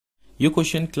यो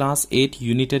question class 8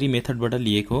 unitary मेथडबाट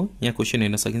लिएको हो। यहाँ क्वेशन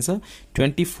हेर्न सकिन्छ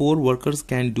 24 workers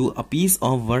can do a piece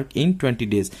of work in 20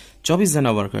 days. 24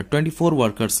 जना वर्कर 24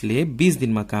 वर्कर्सले 20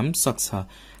 दिनमा काम सक्छ।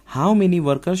 How many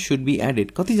workers should be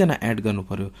added, कति जना एड गर्नु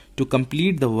पर्यो to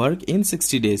complete the work in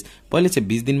 60 days. पहिले चाहिँ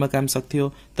 20 दिनमा काम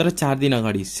सक्थ्यो तर 4 दिन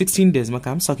अगाडि 16 डेजमा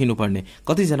काम सकिनु पर्ने,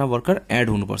 कति जना वर्कर एड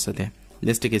हुनुपर्छ त्यहाँ।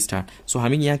 Let's take start. सो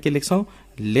हामी यहाँ के लेख्छौं,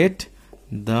 let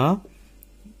the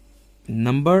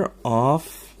number of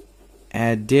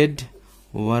added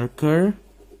worker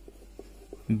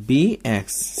bee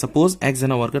x. Suppose x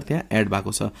जना वर्कर त्यहाँ एड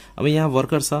भएको छ। अब यहाँ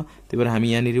वर्कर छ त्यही भएर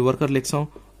हामी यहाँनिर वर्कर लेख्छौं,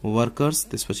 वर्कर्स,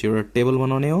 त्यसपछि एउटा टेबल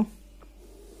बनाउने हो।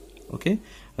 ओके,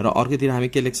 र अर्कोतिर हामी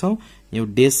के लेख्छौं, यो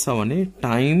डेज छ भने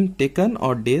टाइम टेकन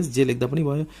और डेज जे लेख्दा पनि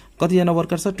भयो। कति जना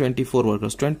वर्कर छ, 24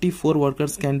 workers. 24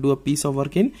 workers can do a piece of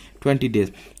work in 20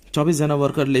 days. 24 जना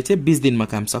वर्करले चाहिँ 20 दिनमा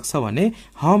काम सक्छ भने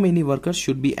how many workers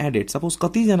should be added, suppose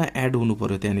कति जना एड हुनु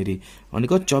पर्यो त्यहाँनिर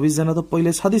भनेको 24 जना त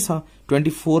पहिले छँदैछ,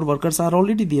 24 workers are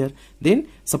already there, then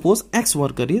suppose x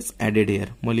worker is added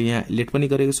here. मैले यहाँ लेट पनि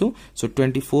गरेको छु। सो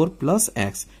 24 प्लस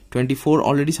एक्स, 24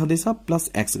 अलरेडी छँदैछ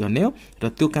प्लस एक्स गर्ने हो र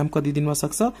त्यो काम कति दिनमा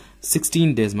सक्छ,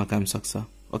 16 डेजमा काम सक्छ।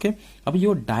 ओके, अब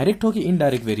यो डाइरेक्ट हो कि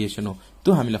इनडाइरेक्ट भेरिएसन हो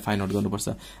त्यो हामीलाई फाइन्ड आउट गर्नुपर्छ।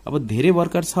 अब धेरै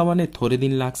वर्कर छ भने थोरै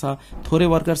दिन लाग्छ, थोरै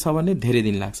वर्कर छ भने धेरै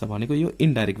दिन लाग्छ भनेको यो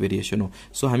इनडाइरेक्ट भेरिएसन हो।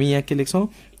 सो हामी यहाँ के लेख्छौं,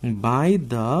 by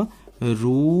the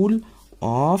rule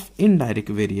of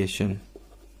indirect variation.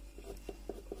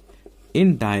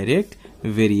 Indirect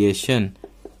variation,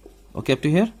 okay, up to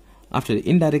hear. After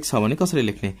indirect छ भने कसरी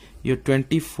लेख्ने, यो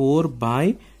 24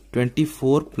 बाई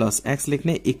 24 प्लस एक्स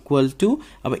लेख्ने इक्वल टू,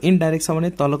 अब इनडाइरेक्ट छ भने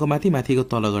तलको माथि माथिको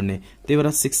तल गर्ने, त्यही भएर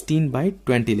 16 बाई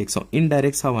 20 लेख्छौं।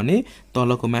 इनडाइरेक्ट छ भने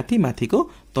तलको माथि माथिको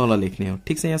तल लेख्ने हो।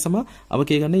 ठिक छ यहाँसम्म। अब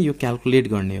के गर्ने, यो क्याल्कुलेट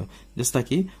गर्ने हो। जस्ता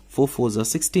कि 4 4 जा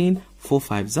 16, 4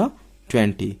 5 जा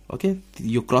 20। ओके,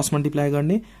 यो क्रस मल्टिप्लाई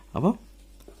गर्ने। अब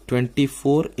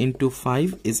 24 into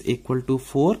 5 इज इक्वल टू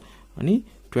 4 अनि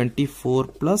 24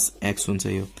 प्लस एक्स हुन्छ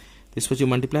यो। त्यसपछि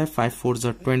मल्टिप्लाई 5 4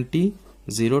 जा 20,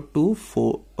 0 2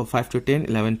 4 5 to 10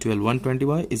 11 12 120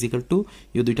 भयो इज इक्वल टू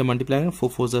यो दुईटा मल्टिप्लाई गर्न 4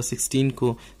 4 जा 16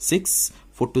 को 6,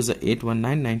 4 2 जा 8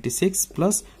 19 96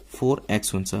 प्लस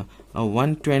 4x हुन्छ।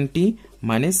 120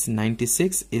 minus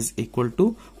 96 is equal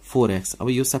two 4x। अब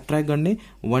यो सब्ट्र्याक्ट गर्ने,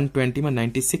 120 मा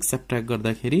 96 सब्ट्र्याक्ट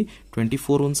गर्दाखेरि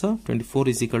 24 हुन्छ। 24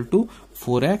 इज इक्वल टू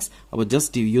 4x। अब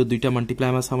जस्ट यो दुईटा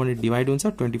मल्टिप्लाईमा छ भने डिवाइड हुन्छ।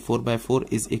 24 by 4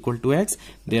 is equal two x,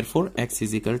 therefore x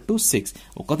is equal two 6।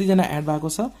 कति जना एड भएको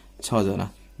छ, 6 जना।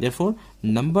 Therefore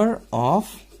number of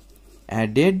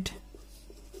added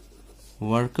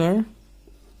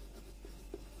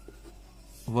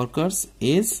workers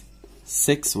is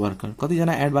 6 worker. कति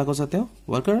जना एड भएको छ त्यो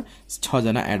वर्कर, 6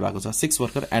 जना एड भएको छ। 6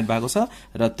 वर्कर एड भएको छ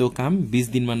र त्यो काम 20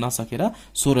 दिनमा नसकेर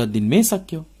 16 दिनमै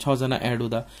सक्यो 6 जना एड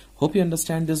हुँदा। Hope you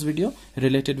understand this video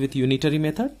related with unitary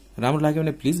method. राम्रो लाग्यो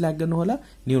भने प्लिज लाइक गर्नु होला,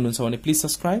 न्यू हुनुहुन्छ भने प्लिज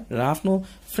सब्स्क्राइब र आफ्नो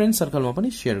फ्रेन्ड सर्कलमा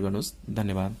पनि शेयर गर्नुहोस्।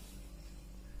 धन्यवाद।